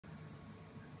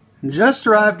Just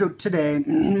arrived today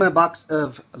my box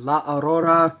of La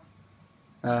Aurora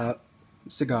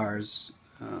cigars.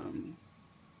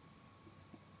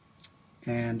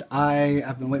 And I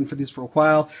have been waiting for these for a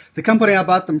while. The company I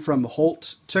bought them from,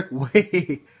 Holt, took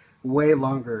way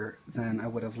longer than I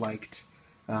would have liked.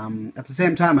 At the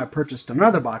same time, I purchased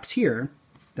another box here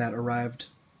that arrived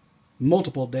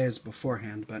multiple days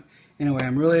beforehand. But anyway,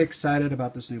 I'm really excited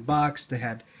about this new box. They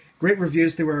had great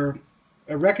reviews. They were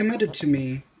recommended to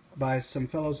me by some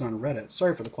fellows on Reddit.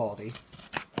 Sorry for the quality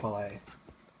while I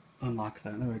unlock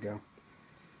that. There we go.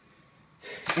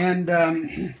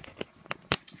 And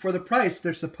for the price,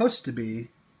 they're supposed to be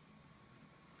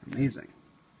amazing.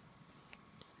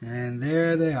 And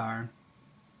there they are.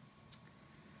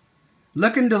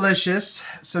 Looking delicious.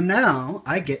 So now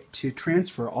I get to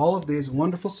transfer all of these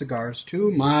wonderful cigars to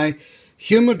my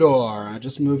humidor. I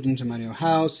just moved into my new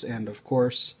house, and of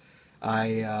course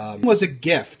it was a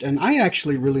gift. And I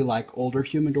actually really like older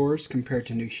humidors compared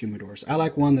to new humidors. I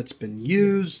like one that's been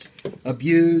used,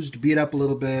 abused, beat up a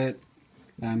little bit.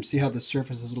 See how the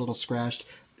surface is a little scratched.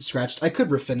 I could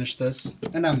refinish this,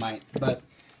 and I might, but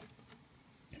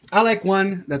I like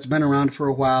one that's been around for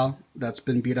a while, that's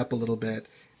been beat up a little bit.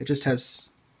 It just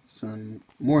has some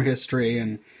more history,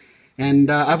 and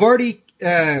I've already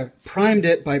primed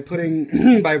it by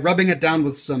by rubbing it down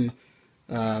with some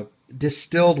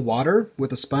distilled water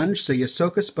with a sponge. So you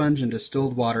soak a sponge in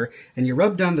distilled water, and you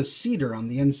rub down the cedar on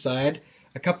the inside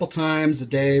a couple times a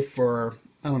day for,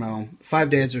 I don't know, 5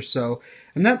 days or so,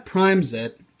 and that primes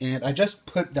it. And I just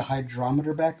put the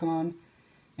hydrometer back on,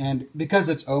 and because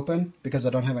it's open, because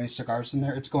I don't have any cigars in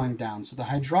there, it's going down. So the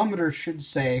hydrometer should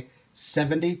say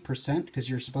 70%, because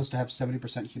you're supposed to have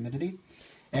 70% humidity.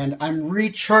 And I'm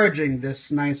recharging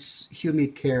this nice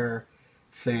HumiCare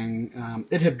thing.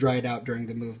 It had dried out during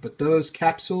the move, but those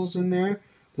capsules in there,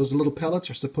 those little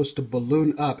pellets, are supposed to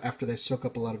balloon up after they soak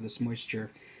up a lot of this moisture.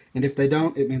 And if they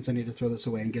don't, it means I need to throw this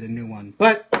away and get a new one.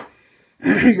 But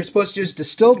you're supposed to use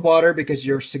distilled water because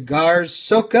your cigars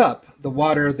soak up the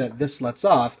water that this lets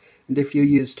off. And if you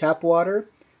use tap water,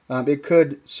 they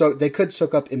could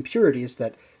soak up impurities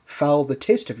that foul the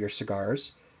taste of your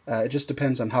cigars. It just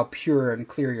depends on how pure and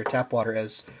clear your tap water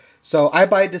is. So I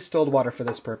buy distilled water for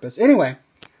this purpose. Anyway,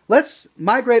 let's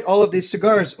migrate all of these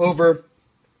cigars over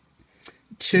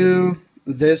to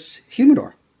this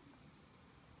humidor.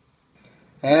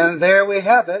 And there we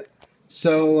have it.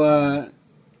 So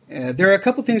there are a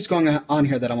couple things going on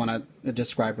here that I want to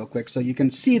describe real quick. So you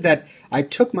can see that I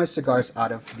took my cigars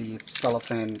out of the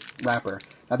cellophane wrapper.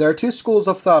 Now there are two schools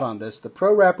of thought on this. The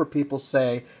pro-wrapper people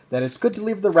say that it's good to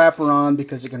leave the wrapper on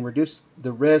because it can reduce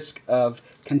the risk of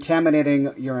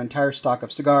contaminating your entire stock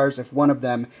of cigars if one of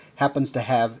them happens to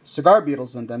have cigar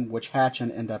beetles in them, which hatch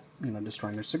and end up,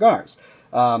 destroying your cigars.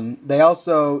 They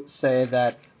also say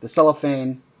that the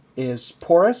cellophane is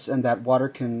porous and that water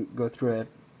can go through it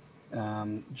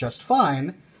just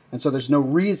fine, and so there's no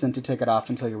reason to take it off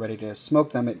until you're ready to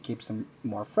smoke them. It keeps them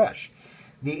more fresh.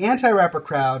 The anti-wrapper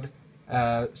crowd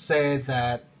say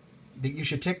that you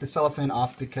should take the cellophane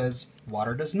off because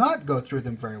water does not go through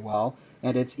them very well,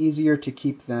 and it's easier to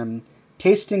keep them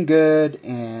tasting good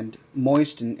and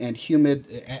moist and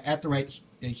humid at the right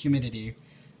humidity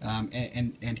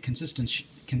and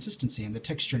consistency and the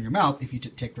texture in your mouth if you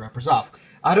take the wrappers off.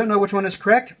 I don't know which one is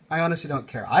correct. I honestly don't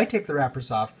care. I take the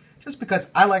wrappers off just because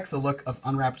I like the look of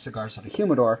unwrapped cigars on a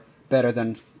humidor better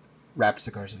than wrapped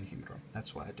cigars in a humidor.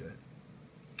 That's why I do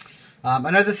it.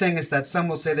 Another thing is that some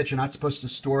will say that you're not supposed to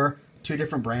store two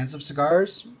different brands of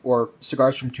cigars or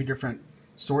cigars from two different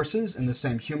sources in the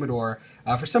same humidor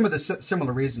for some of the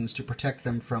similar reasons, to protect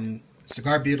them from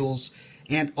cigar beetles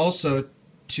and also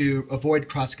to avoid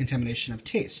cross-contamination of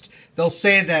taste. They'll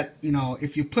say that,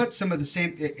 if you put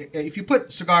if you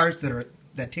put cigars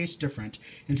that taste different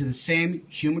into the same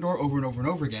humidor over and over and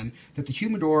over again, that the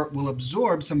humidor will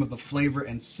absorb some of the flavor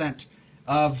and scent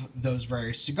of those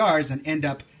various cigars and end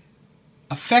up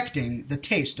affecting the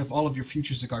taste of all of your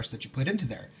future cigars that you put into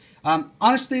there.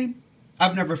 Honestly,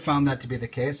 I've never found that to be the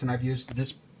case, and I've used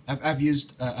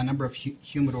a number of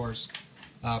humidors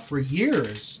for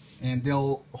years, and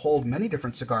they'll hold many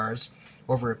different cigars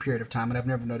over a period of time, and I've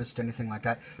never noticed anything like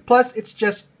that. Plus, it's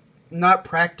just not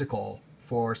practical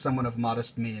for someone of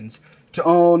modest means to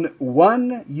own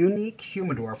one unique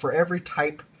humidor for every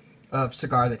type of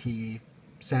cigar that he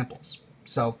samples.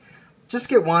 So just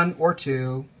get one or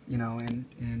two,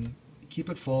 and keep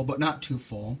it full, but not too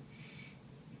full.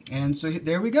 And so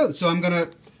there we go. So I'm going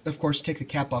to, of course, take the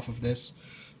cap off of this,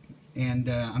 and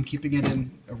I'm keeping it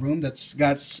in a room that's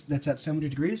at 70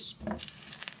 degrees,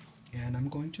 and I'm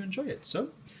going to enjoy it.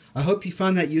 So I hope you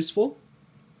found that useful.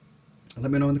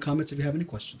 Let me know in the comments if you have any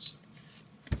questions.